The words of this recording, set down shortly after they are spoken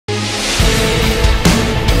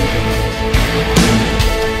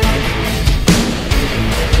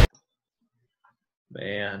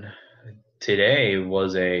Man, today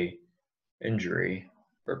was a injury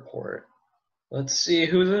report. Let's see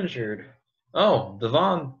who's injured. Oh,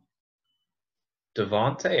 Davante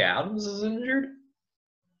Adams is injured.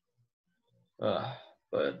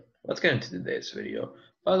 But let's get into today's video.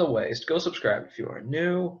 By the way, go subscribe if you are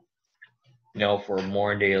new. For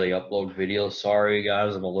more daily upload videos. Sorry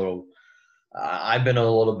guys, I've been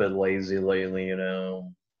a little bit lazy lately.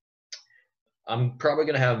 I'm probably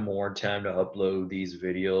gonna have more time to upload these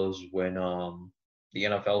videos when the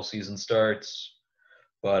NFL season starts.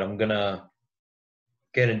 But I'm gonna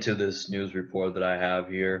get into this news report that I have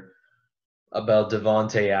here about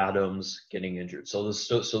Davante Adams getting injured. So the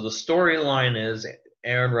storyline is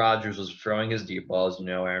Aaron Rodgers was throwing his deep balls.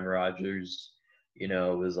 Aaron Rodgers,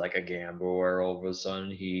 is like a gambler. All of a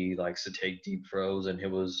sudden, he likes to take deep throws, and he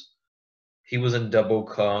was in double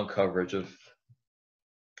coverage of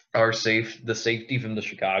the safety from the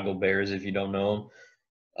Chicago Bears. If you don't know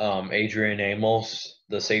him, Adrian Amos,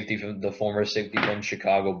 the former safety from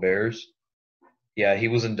Chicago Bears. Yeah, he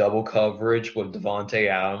was in double coverage with Davante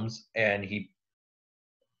Adams, and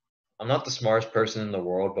I'm not the smartest person in the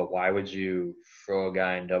world, but why would you throw a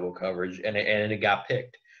guy in double coverage? And it got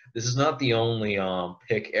picked. This is not the only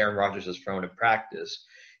pick Aaron Rodgers has thrown in practice.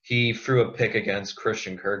 He threw a pick against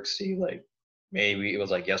Christian Kirksey, like maybe it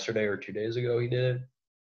was like yesterday or 2 days ago he did it.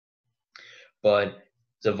 But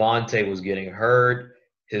Davante was getting hurt.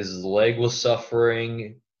 His leg was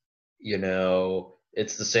suffering.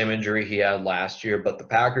 It's the same injury he had last year, but the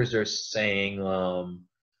Packers are saying,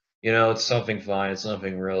 it's something fine. It's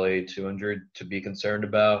nothing really too injured to be concerned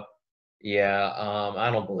about. Yeah,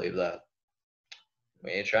 I don't believe that.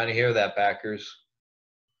 We ain't trying to hear that, Packers.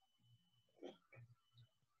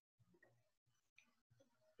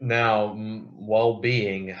 Now,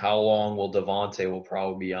 well-being, how long will Davante will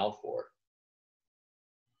probably be out for?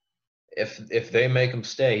 If they make him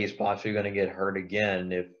stay, he's possibly going to get hurt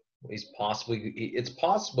again. It's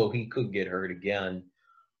possible he could get hurt again,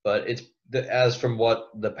 but as from what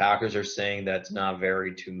the Packers are saying, that's not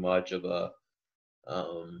very too much of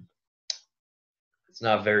it's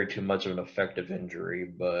not very too much of an effective injury.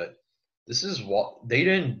 But this is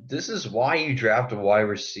why you draft a wide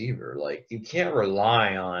receiver. Like, you can't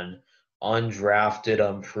rely on undrafted,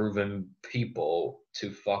 unproven people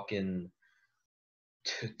to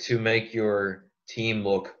make your team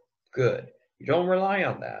look good. You don't rely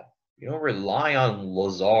on that. You don't rely on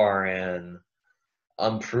Lazar and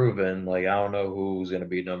unproven. Like, I don't know who's going to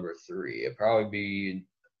be number 3. It'd probably be,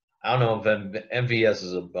 I don't know if MVS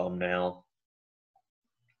is a bum now.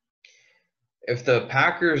 If the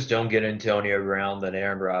Packers don't get Antonio Brown, then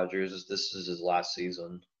Aaron Rodgers, this is his last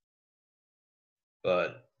season.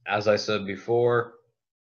 But as I said before,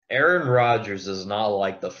 Aaron Rodgers is not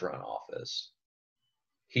like the front office.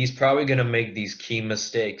 He's probably going to make these key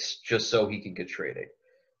mistakes just so he can get traded.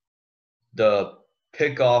 The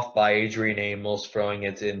pick off by Adrian Amos, throwing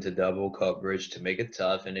it into double coverage to make it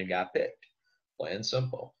tough, and it got picked. Plain and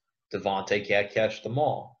simple. Davante can't catch them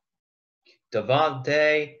all.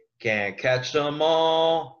 Davante can't catch them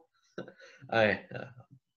all. I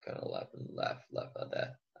kind of laugh at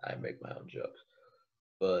that. I make my own jokes.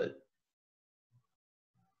 But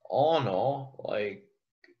all in all, like,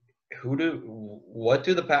 what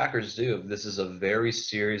do the Packers do if this is a very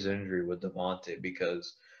serious injury with Davante?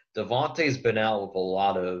 Because Davante's been out with a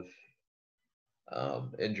lot of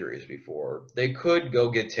injuries before. They could go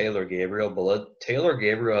get Taylor Gabriel, but Taylor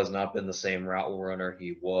Gabriel has not been the same route runner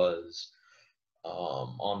he was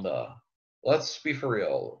let's be for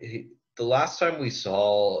real. The last time we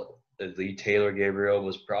saw the Taylor Gabriel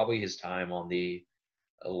was probably his time on the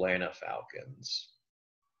Atlanta Falcons.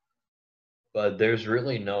 But there's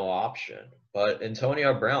really no option. But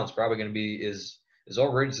Antonio Brown's probably going to be is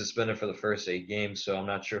already suspended for the first 8 games, so I'm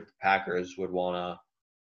not sure if the Packers would want to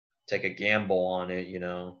take a gamble on it.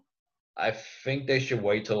 I think they should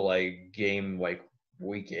wait till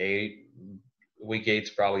week 8. Week 8's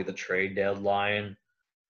probably the trade deadline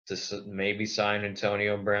to maybe sign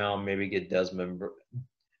Antonio Brown, maybe get Desmond.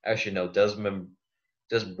 Actually, no, Des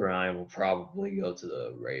Bryant will probably go to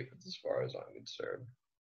the Ravens as far as I'm concerned.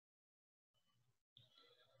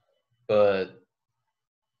 But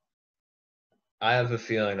I have a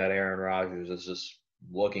feeling that Aaron Rodgers is just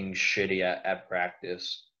looking shitty at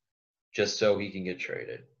practice just so he can get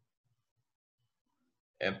traded.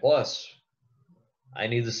 And plus, I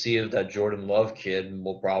need to see if that Jordan Love kid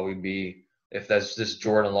will probably be, if this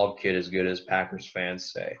Jordan Love kid as good as Packers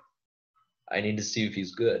fans say. I need to see if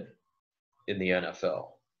he's good in the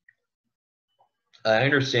NFL. I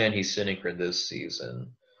understand he's sitting for this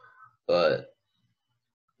season, but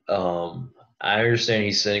I understand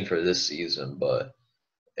he's sitting for this season, but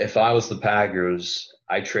if I was the Packers,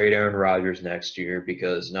 I trade Aaron Rodgers next year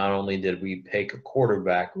because not only did we pick a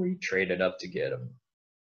quarterback, we traded up to get him.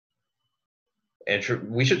 And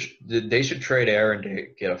they should trade Aaron to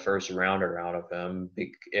get a first rounder out of him,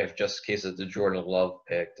 if just in case the Jordan Love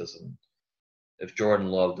pick doesn't, if Jordan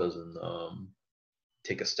Love doesn't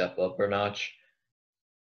take a step up or notch.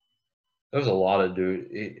 There's a lot of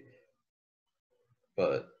dude,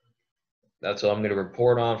 but that's what I'm going to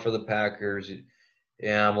report on for the Packers.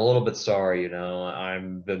 Yeah, I'm a little bit sorry,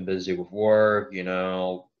 I've been busy with work,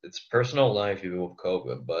 it's personal life even with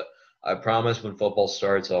COVID, but I promise when football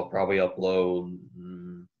starts, I'll probably upload.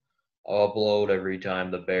 I'll upload every time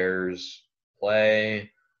the Bears play,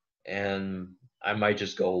 and I might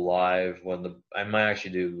just go live I might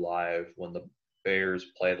actually do live when the Bears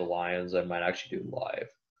play the Lions. I might actually do live.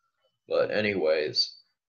 But anyways,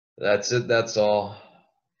 that's it. That's all.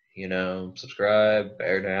 Subscribe,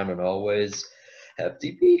 bear down, and always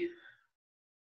FTP.